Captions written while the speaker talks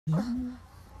Ooh,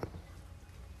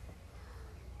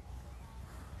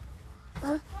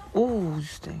 you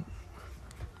stink.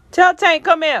 Tell Tank,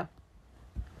 come here.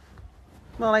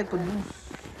 Smell like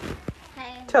produce.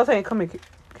 Hey. Tell Tank, come here.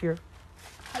 Hey,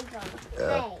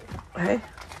 Hey. Hey.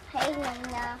 Hey,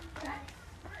 Nina.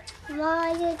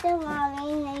 Mommy, the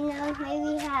mommy, Nina,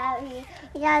 maybe happy.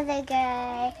 You're the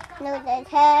gay. No, the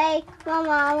hey. My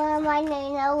mama, my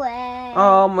Nina away.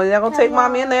 You're not gonna take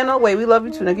mommy and Nana away. We love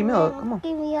you too. Now give me a hug. Come on.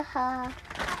 Give me a hug.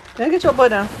 Now get your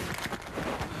butt down.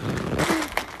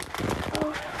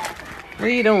 What are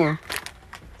you doing?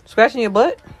 Scratching your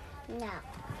butt? No.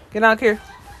 Get out here.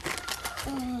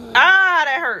 Ah,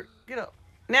 that hurt. Get up.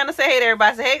 Nana, say hey to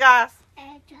everybody. Say hey, guys.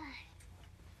 Hey,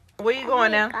 Where you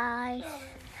going now? guys.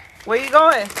 Where you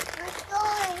going?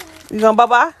 You going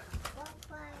bye-bye?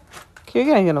 Kira,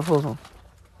 you ain't getting no clothes on.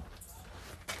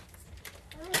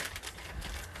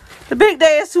 The big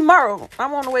day is tomorrow.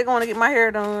 I'm on the way going to get my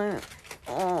hair done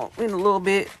in a little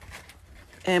bit.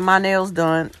 And my nails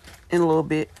done in a little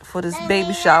bit for this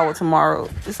baby shower tomorrow.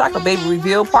 It's like a baby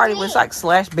reveal party, but it's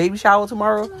like / baby shower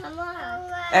tomorrow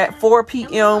at 4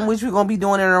 p.m., which we're going to be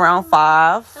doing it around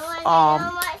 5.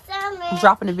 I'm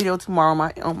dropping the video tomorrow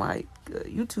on my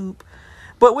YouTube.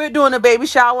 But we're doing the baby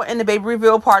shower and the baby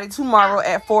reveal party tomorrow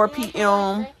at 4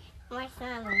 p.m.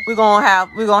 We're gonna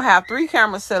have 3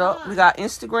 cameras set up. We got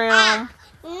Instagram,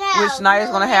 which Naya's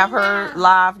gonna have her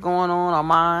live going on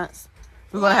mine.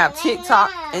 We're gonna have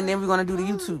TikTok, and then we're gonna do the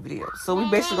YouTube video. So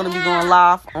we're basically gonna be going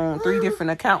live on 3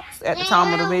 different accounts at the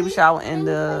time of the baby shower and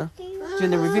the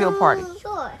gender reveal party.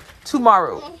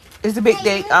 Tomorrow is the big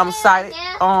day. I'm excited.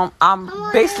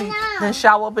 I'm basically gonna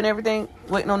shower up and everything,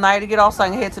 waiting on Naya to get off so I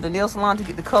can head to the nail salon to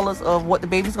get the colors of what the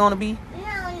baby's gonna be.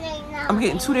 I'm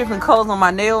getting 2 different colors on my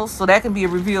nails, so that can be a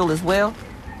reveal as well.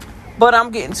 But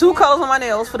I'm getting 2 colors on my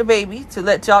nails for the baby to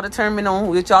let y'all determine on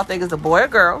which y'all think is a boy or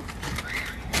girl.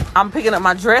 I'm picking up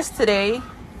my dress today.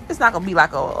 It's not gonna be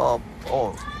like a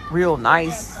real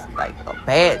nice, like a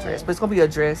bad dress, but it's gonna be a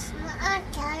dress.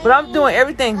 But I'm doing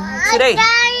everything today.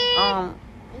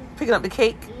 Picking up the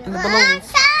cake and the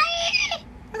balloons.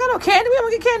 I got no candy. Where am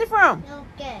I get candy from?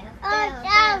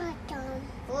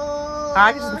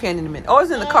 I'll get some candy in a minute. Oh, it's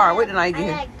in the car. Wait till I get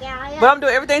here. But I'm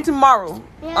doing everything tomorrow.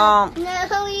 But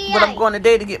I'm going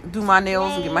today to do my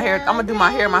nails and get my hair. I'm gonna do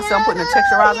my hair myself. I'm putting a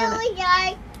texturizer in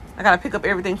it. I gotta pick up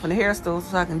everything from the hair store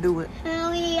so I can do it.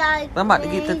 But I'm about to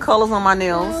get the colors on my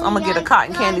nails. I'm gonna get a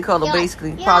cotton candy color,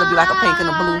 basically. Probably be like a pink and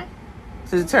a blue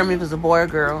to determine if it's a boy or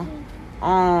girl.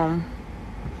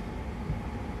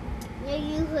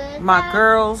 My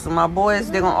girls and my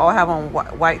boys, they're gonna all have on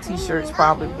white t-shirts,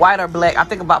 probably white or black. I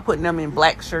think about putting them in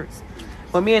black shirts.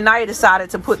 But me and Naya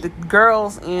decided to put the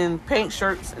girls in pink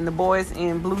shirts and the boys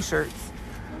in blue shirts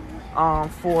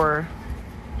for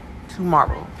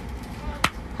tomorrow.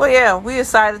 But yeah, we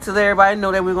decided to let everybody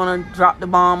know that we're gonna drop the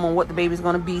bomb on what the baby's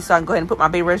gonna be, so I can go ahead and put my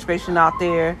baby registration out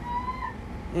there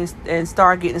and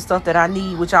start getting stuff that I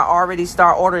need, which I already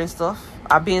start ordering stuff.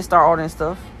 I've been start ordering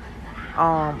stuff.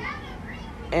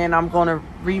 And I'm going to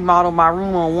remodel my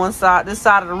room on one side. This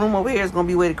side of the room over here is going to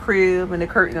be where the crib and the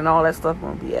curtain and all that stuff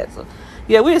going to be at. So,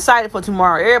 yeah, we're excited for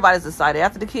tomorrow. Everybody's excited.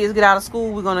 After the kids get out of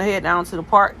school, we're going to head down to the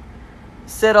park,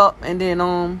 set up, and then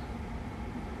we're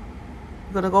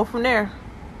going to go from there.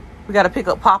 We got to pick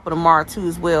up Papa tomorrow, too,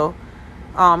 as well,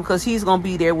 because he's going to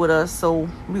be there with us. So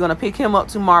we're going to pick him up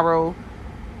tomorrow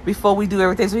before we do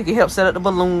everything so he can help set up the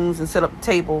balloons and set up the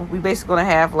table. We basically going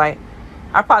to have, like,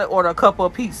 I probably order a couple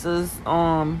of pizzas,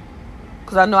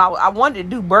 because I know I wanted to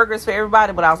do burgers for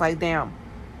everybody, but I was like, damn,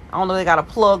 I don't know, they got a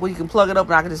plug where you can plug it up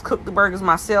and I can just cook the burgers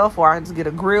myself, or I can just get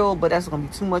a grill, but that's going to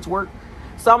be too much work.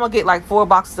 So I'm going to get like 4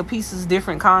 boxes of pizzas,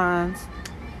 different kinds.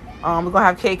 We're going to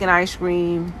have cake and ice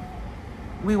cream.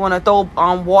 We want to throw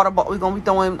water, but we're going to be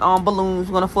throwing balloons.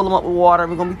 We're going to fill them up with water.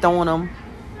 We're going to be throwing them.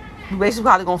 We basically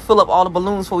probably going to fill up all the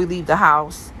balloons before we leave the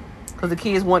house, because the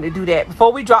kids wanted to do that.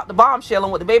 Before we drop the bombshell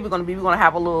on what the baby's going to be, we're going to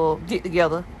have a little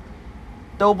get-together.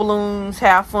 Throw balloons,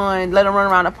 have fun, let them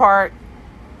run around the park.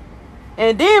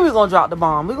 And then we're going to drop the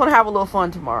bomb. We're going to have a little fun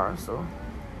tomorrow. So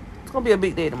it's going to be a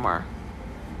big day tomorrow.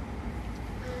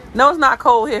 No, it's not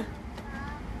cold here.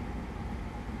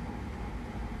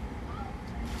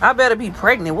 I better be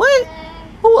pregnant. What?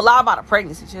 Who will lie about a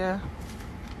pregnancy, child?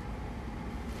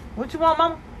 What you want,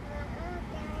 mama?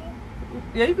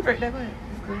 Yeah, you can drink that. Go ahead.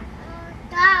 It's good.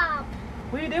 Top.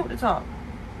 What you did with the top?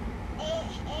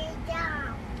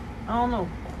 I don't know.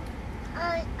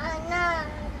 No.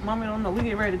 Mommy don't know. We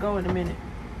get ready to go in a minute.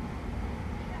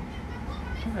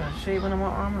 I got shaving on my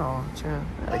arm and all, child.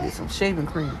 I gotta get some shaving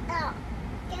cream.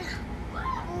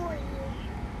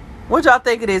 What y'all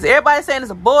think it is? Everybody saying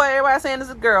it's a boy. Everybody saying it's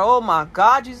a girl. Oh my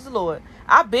God, Jesus Lord.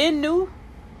 I been knew,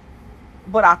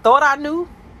 but I thought I knew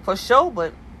for sure.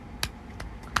 But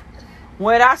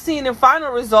when I seen the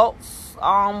final results,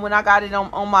 when I got it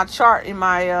on my chart in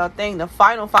my thing, the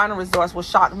final results will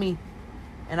shock me.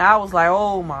 And I was like,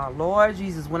 oh my Lord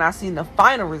Jesus. When I seen the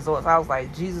final results, I was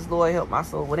like, Jesus Lord, help my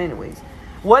soul. But anyways,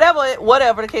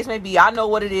 whatever the case may be, I know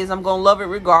what it is. I'm gonna love it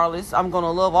regardless. I'm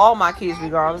gonna love all my kids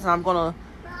regardless. And I'm gonna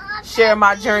share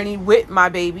my journey with my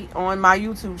baby on my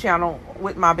YouTube channel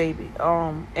with my baby,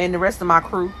 and the rest of my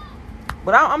crew.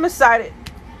 But I'm excited.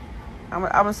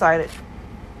 I'm excited.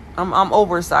 I'm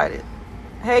overexcited.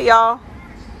 Hey y'all.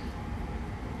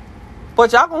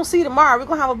 But y'all gonna see tomorrow. We're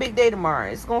gonna have a big day tomorrow.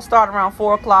 It's gonna start around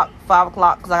 4 o'clock, 5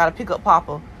 o'clock, because I gotta pick up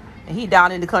Papa. And he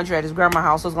down in the country at his grandma's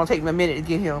house, so it's gonna take me a minute to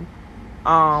get him.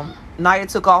 Naya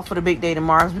took off for the big day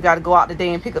tomorrow, so we gotta go out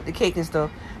today and pick up the cake and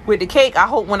stuff. With the cake, I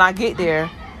hope when I get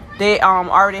there, they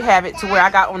already have it to where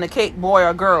I got on the cake boy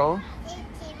or girl.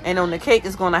 And on the cake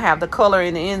it's gonna have the color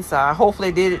in the inside. Hopefully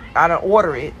they did it. I don't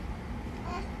order it.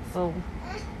 So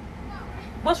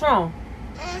what's wrong?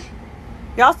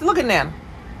 Y'all still looking at him?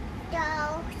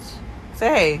 Say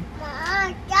hey.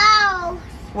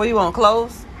 What do you want?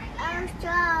 Clothes?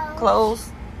 Clothes?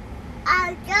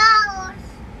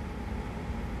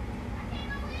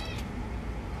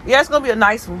 Yeah, it's gonna be a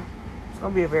nice one. It's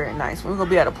gonna be a very nice one. We're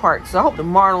gonna be at a park, so I hope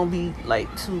tomorrow don't be like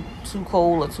too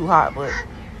cold or too hot. But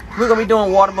we're gonna be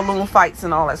doing water balloon fights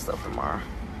and all that stuff tomorrow.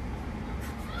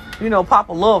 You know,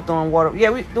 Papa loved doing water.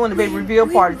 Yeah, we doing the baby reveal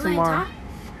party tomorrow.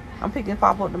 I'm picking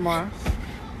Papa up tomorrow.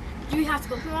 Do you have to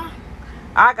go tomorrow?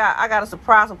 I got a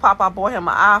surprise with Papa. I bought him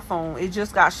an iPhone. It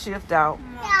just got shipped out.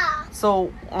 Yeah.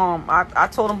 So I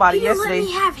told him about it yesterday. Let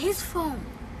me have his phone.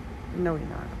 No, you're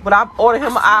not. But I ordered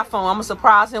him an iPhone. I'm gonna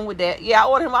surprise him with that. Yeah, I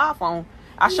ordered him an iPhone.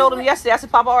 I showed him yesterday. I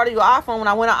said, Papa, I ordered you an iPhone. When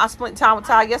I went out, I spent time with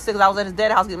Ty yesterday because I was at his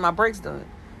dad's house getting my brakes done.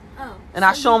 Oh. And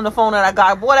I showed him the phone that I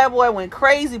got. Boy, that boy went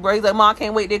crazy, bro. He's like, Mom, I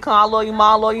can't wait. They come. I love you, Mom.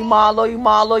 I love you, Mom. I love you, Mom.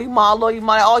 I love you, Mom. I love you,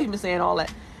 Mom. All he been saying all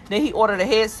that. Then he ordered the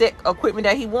headset equipment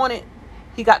that he wanted.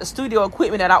 He got the studio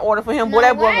equipment that I ordered for him. Boy,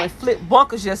 that boy went flip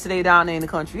bunkers yesterday down there in the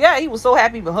country. Yeah, he was so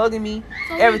happy, but hugging me,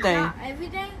 so everything.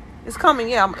 Everything? It's coming,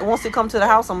 yeah. Once it come to the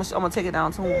house, I'm gonna take it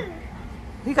down to him.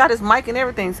 He got his mic and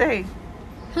everything. Say hey.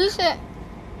 Who said?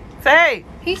 Say hey.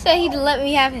 He said he'd let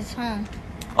me have his phone.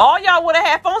 All y'all would have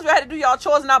had phones. We had to do y'all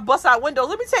chores and not bust out windows.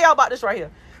 Let me tell y'all about this right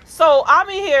here. So I'm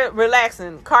in here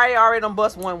relaxing. Kari already done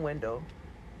bust one window.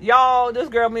 Y'all, this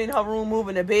girl be in her room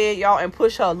moving the bed, y'all, and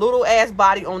push her little ass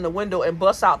body on the window and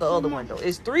bust out the other window.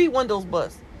 It's 3 windows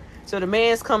bust. So the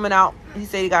man's coming out. He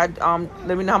said he got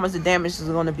let me know how much the damage is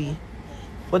gonna be.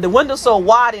 But the window's so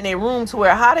wide in their room to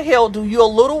where how the hell do your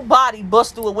little body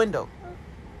bust through a window?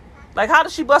 Like how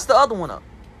does she bust the other one up?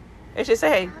 And she say,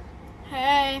 hey.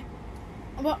 Hey.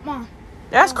 What, Mom?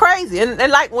 That's crazy. And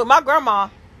like with my grandma,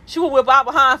 she would whip out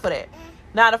behind for that.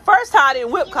 Now, the first time I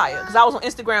didn't whip Kaya because I was on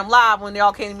Instagram Live when they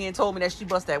all came to me and told me that she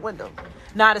bust that window.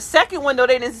 Now, the second window,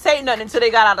 they didn't say nothing until they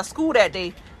got out of school that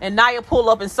day. And Naya pulled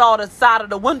up and saw the side of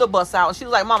the window bust out. She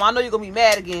was like, Mom, I know you're going to be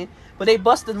mad again, but they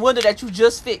busted the window that you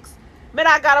just fixed. Man,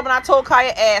 I got up and I told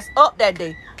Kaya ass up that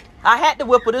day. I had to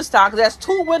whip her this time because that's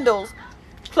 2 windows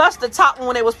plus the top one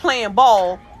when they was playing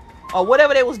ball or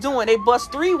whatever they was doing. They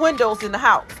bust 3 windows in the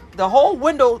house. The whole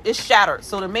window is shattered.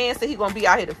 So the man said he going to be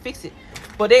out here to fix it.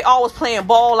 But they always playing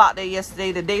ball out there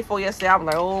yesterday, the day before yesterday. I was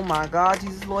like, oh my God,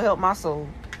 Jesus, Lord, help my soul.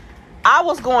 I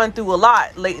was going through a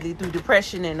lot lately through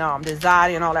depression and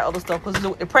anxiety and all that other stuff. Because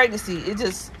the pregnancy,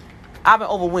 I've been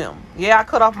overwhelmed. Yeah, I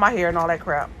cut off my hair and all that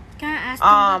crap. Can I ask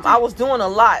I was doing a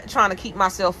lot trying to keep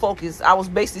myself focused. I was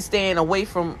basically staying away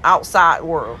from outside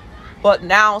world. But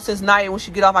now, since Naya, when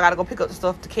she get off, I got to go pick up the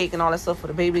stuff, the cake and all that stuff for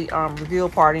the baby reveal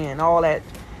party and all that.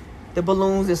 The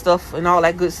balloons and stuff and all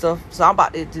that good stuff. So I'm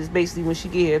about to just basically when she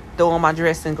get here, throw on my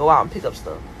dress and go out and pick up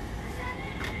stuff.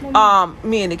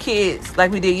 Me and the kids,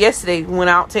 like we did yesterday, went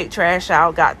out, take trash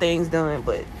out, got things done.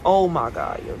 But oh my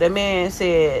God, yo, that man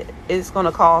said it's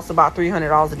gonna cost about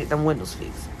 $300 to get them windows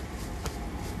fixed.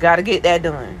 Gotta get that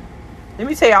done. Let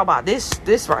me tell y'all about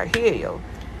this right here, yo.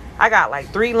 I got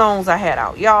like 3 loans I had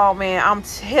out, y'all. Man, I'm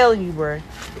telling you, bro.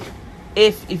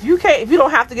 If you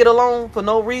don't have to get a loan for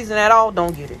no reason at all,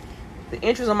 don't get it. The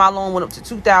interest on my loan went up to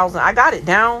 $2,000. I got it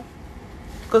down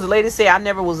because the lady said I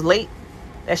never was late,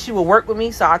 that she would work with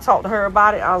me. So I talked to her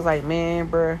about it. I was like, man,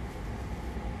 bruh,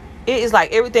 it is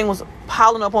like everything was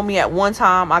piling up on me at one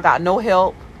time. I got no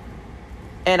help.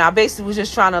 And I basically was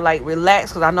just trying to like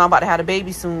relax because I know I'm about to have a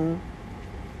baby soon.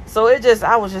 So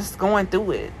I was just going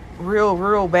through it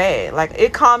real bad. Like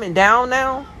it calming down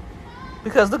now.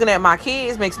 because looking at my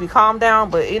kids makes me calm down,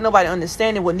 but ain't nobody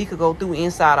understanding what Nika go through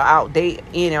inside or out, day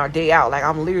in or day out. Like,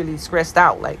 I'm literally stressed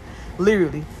out, like,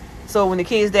 literally. So when the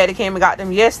kids' daddy came and got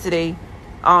them yesterday,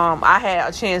 I had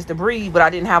a chance to breathe, but I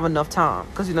didn't have enough time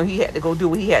because, you know, he had to go do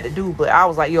what he had to do. But I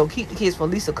was like, yo, keep the kids for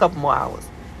at least a couple more hours.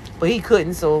 But he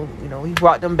couldn't, so, you know, he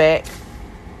brought them back,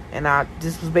 and I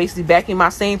just was basically back in my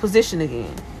same position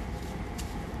again.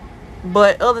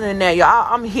 But other than that,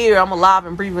 y'all, I'm here. I'm alive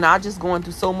and breathing. I'm just going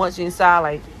through so much inside.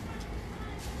 Like,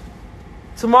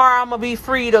 tomorrow I'm going to be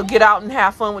free to get out and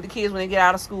have fun with the kids when they get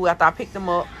out of school after I pick them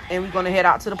up. And we're going to head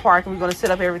out to the park, and we're going to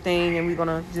set up everything. And we're going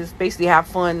to just basically have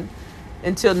fun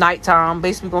until nighttime.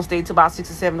 Basically, we're going to stay till about 6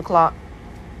 or 7 o'clock.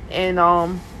 And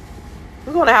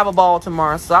we're going to have a ball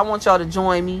tomorrow. So I want y'all to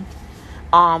join me.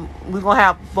 We're going to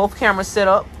have both cameras set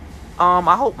up.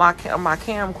 I hope my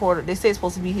camcorder, they say it's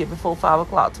supposed to be here before 5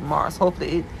 o'clock tomorrow. So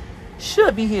hopefully it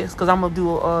should be here because I'm going to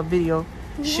do a video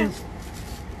shoot.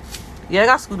 Yeah, I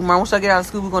got school tomorrow. Once I get out of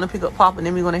school, we're going to pick up Papa, and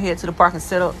then we're going to head to the park and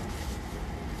set up.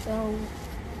 So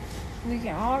we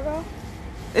can all go?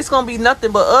 It's going to be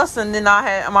nothing but us, and then I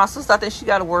had my sister, I think she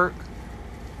got to work.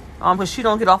 But she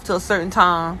don't get off till a certain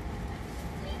time.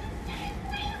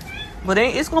 But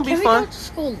it's going to be fun. Can we go to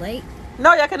school late?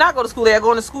 No, y'all cannot go to school. Y'all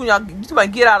going to school. Y'all, you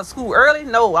might get out of school early.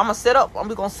 No, I'm gonna set up. I'm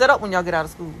gonna set up when y'all get out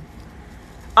of school.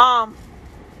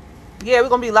 Yeah, we're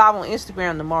gonna be live on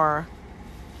Instagram tomorrow.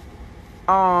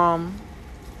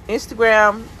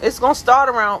 Instagram. It's gonna start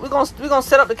around. We're gonna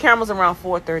set up the cameras around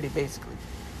 4:30 basically.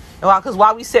 Because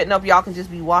while we setting up, y'all can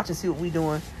just be watching, see what we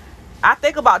doing. I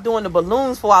think about doing the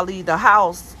balloons before I leave the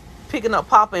house, picking up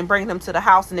Papa and bringing him to the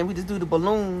house, and then we just do the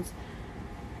balloons.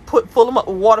 Fill them up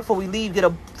with water before we leave. Get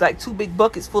like 2 big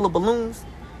buckets full of balloons,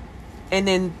 and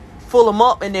then fill them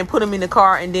up, and then put them in the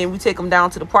car, and then we take them down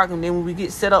to the park. And then when we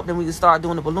get set up, then we can start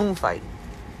doing the balloon fight.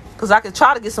 Cause I could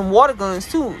try to get some water guns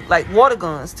too,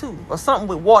 or something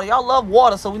with water. Y'all love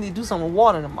water, so we need to do something with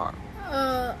water tomorrow.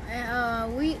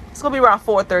 It's gonna be around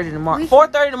 4:30 tomorrow.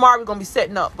 4:30 tomorrow we're gonna be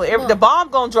setting up, but the bomb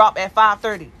gonna drop at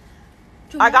 5:30.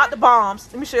 I got the bombs.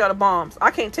 Let me show y'all the bombs.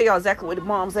 I can't tell y'all exactly where the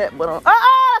bombs at, but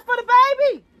that's for the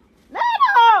baby.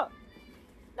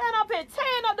 Nana up here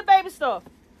tearing up the baby stuff.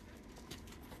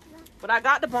 But I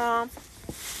got the bombs.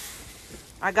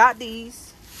 I got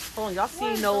these. Hold on, y'all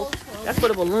seen those? That's for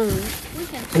the balloons.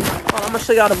 Hold on, I'm gonna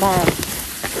show y'all the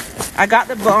bombs. I got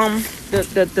the bomb,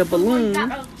 the balloon.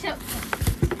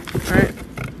 Alright.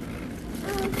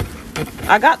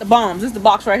 I got the bombs. This is the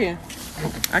box right here.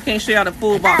 I can't show y'all the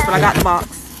full box, but I got the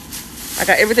box. I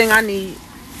got everything I need.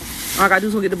 All I gotta do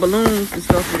is go get the balloons and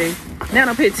stuff today. Now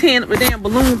I'm put 10 the damn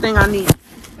balloon thing I need.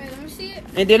 Wait, let me see it.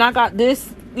 And then I got these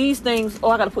things. Oh,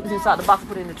 I gotta put this inside the box and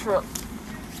put it in the truck.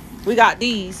 We got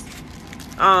these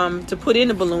to put in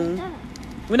the balloon.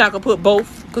 We're not gonna put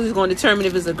both because it's gonna determine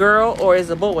if it's a girl or it's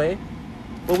a boy.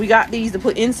 But we got these to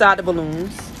put inside the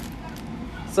balloons.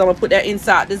 So I'm gonna put that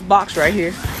inside this box right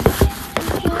here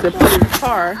to put in the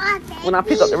car when I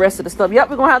pick up the rest of the stuff. Yep,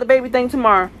 we're gonna have the baby thing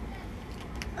tomorrow.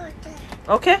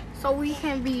 Okay. So we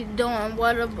can be doing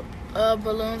water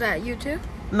balloons at you too?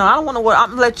 No, I don't want to. I'm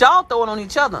gonna let y'all throw it on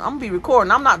each other. I'm gonna be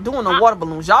recording. I'm not doing no water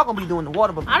balloons. Y'all gonna be doing the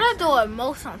water balloons. I don't do it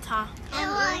most of the time. I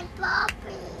like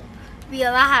Poppy.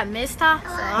 Because I have missed her.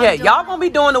 So Yeah, y'all gonna be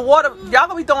doing the water. Y'all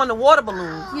gonna be throwing the water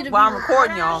balloons while I'm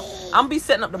recording y'all. I'm gonna be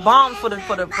setting up the bombs for the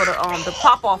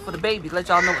pop off for the baby. Let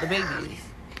y'all know what the baby is.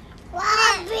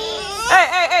 Poppy.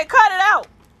 Hey, cut it out.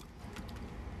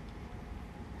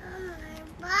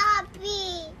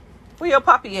 Poppy. Where your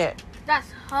poppy at? That's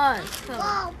her.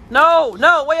 So. No,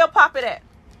 where your poppy at?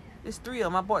 It's 3 of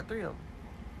them. I bought 3 of them.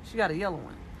 She got a yellow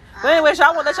one. But anyway,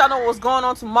 I want to let y'all know what's going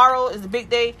on tomorrow. Is the big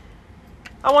day.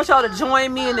 I want y'all to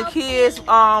join me and the kids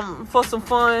for some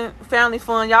fun, family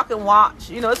fun. Y'all can watch.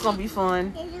 You know, it's going to be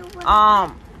fun.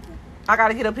 I got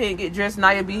to get up here and get dressed.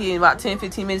 Naya be here in about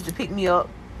 10-15 minutes to pick me up.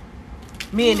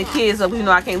 Me and the kids up. You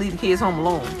know, I can't leave the kids home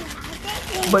alone.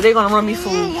 But they're going to run me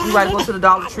food. We got to go to the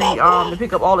Dollar Tree to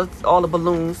pick up all the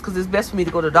balloons. Because it's best for me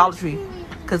to go to the Dollar Tree.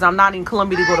 Because I'm not in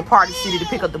Columbia to go to Party City to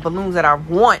pick up the balloons that I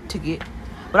want to get.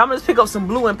 But I'm going to just pick up some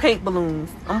blue and pink balloons.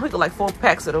 I'm going to pick up like 4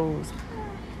 packs of those.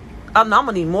 I'm going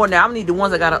to need more now. I'm going to need the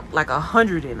ones that got like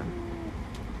 100 in them.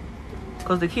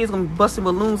 Because the kids going to be busting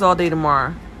balloons all day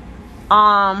tomorrow.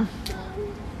 But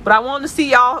I want to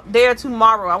see y'all there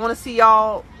tomorrow. I want to see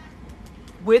y'all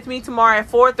with me tomorrow at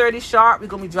 4:30 sharp. We're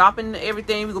going to be dropping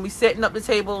everything. We're going to be setting up the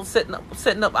table, setting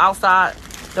up outside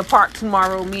the park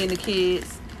tomorrow, me and the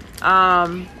kids.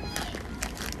 A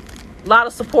lot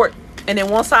of support. And then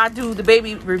once I do the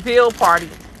baby reveal party,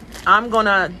 I'm going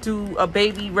to do a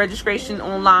baby registration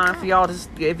online for y'all.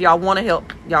 If y'all want to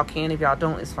help, y'all can. If y'all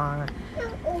don't, it's fine.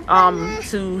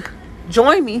 To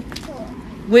join me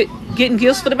with getting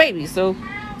gifts for the baby. So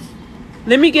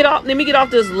let me get off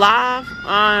this live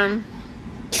and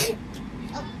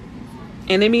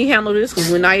let me handle this, because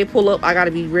when I pull up, I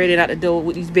gotta be ready out the door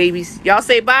with these babies. Y'all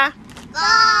say bye.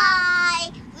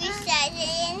 Bye. We said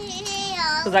it in here.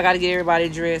 Because I gotta get everybody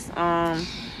dressed.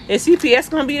 Is CPS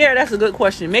gonna be there? That's a good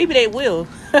question. Maybe they will.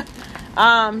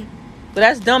 But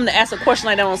that's dumb to ask a question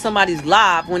like that on somebody's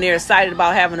live when they're excited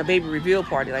about having a baby reveal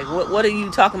party. Like, what are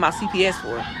you talking about CPS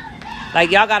for?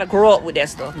 Like, y'all gotta grow up with that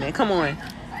stuff, man. Come on.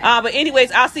 But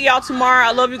anyways, I'll see y'all tomorrow.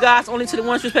 I love you guys. Only to the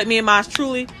ones respect me and mine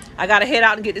truly. I gotta head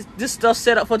out and get this stuff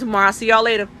set up for tomorrow. I'll see y'all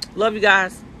later. Love you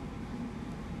guys.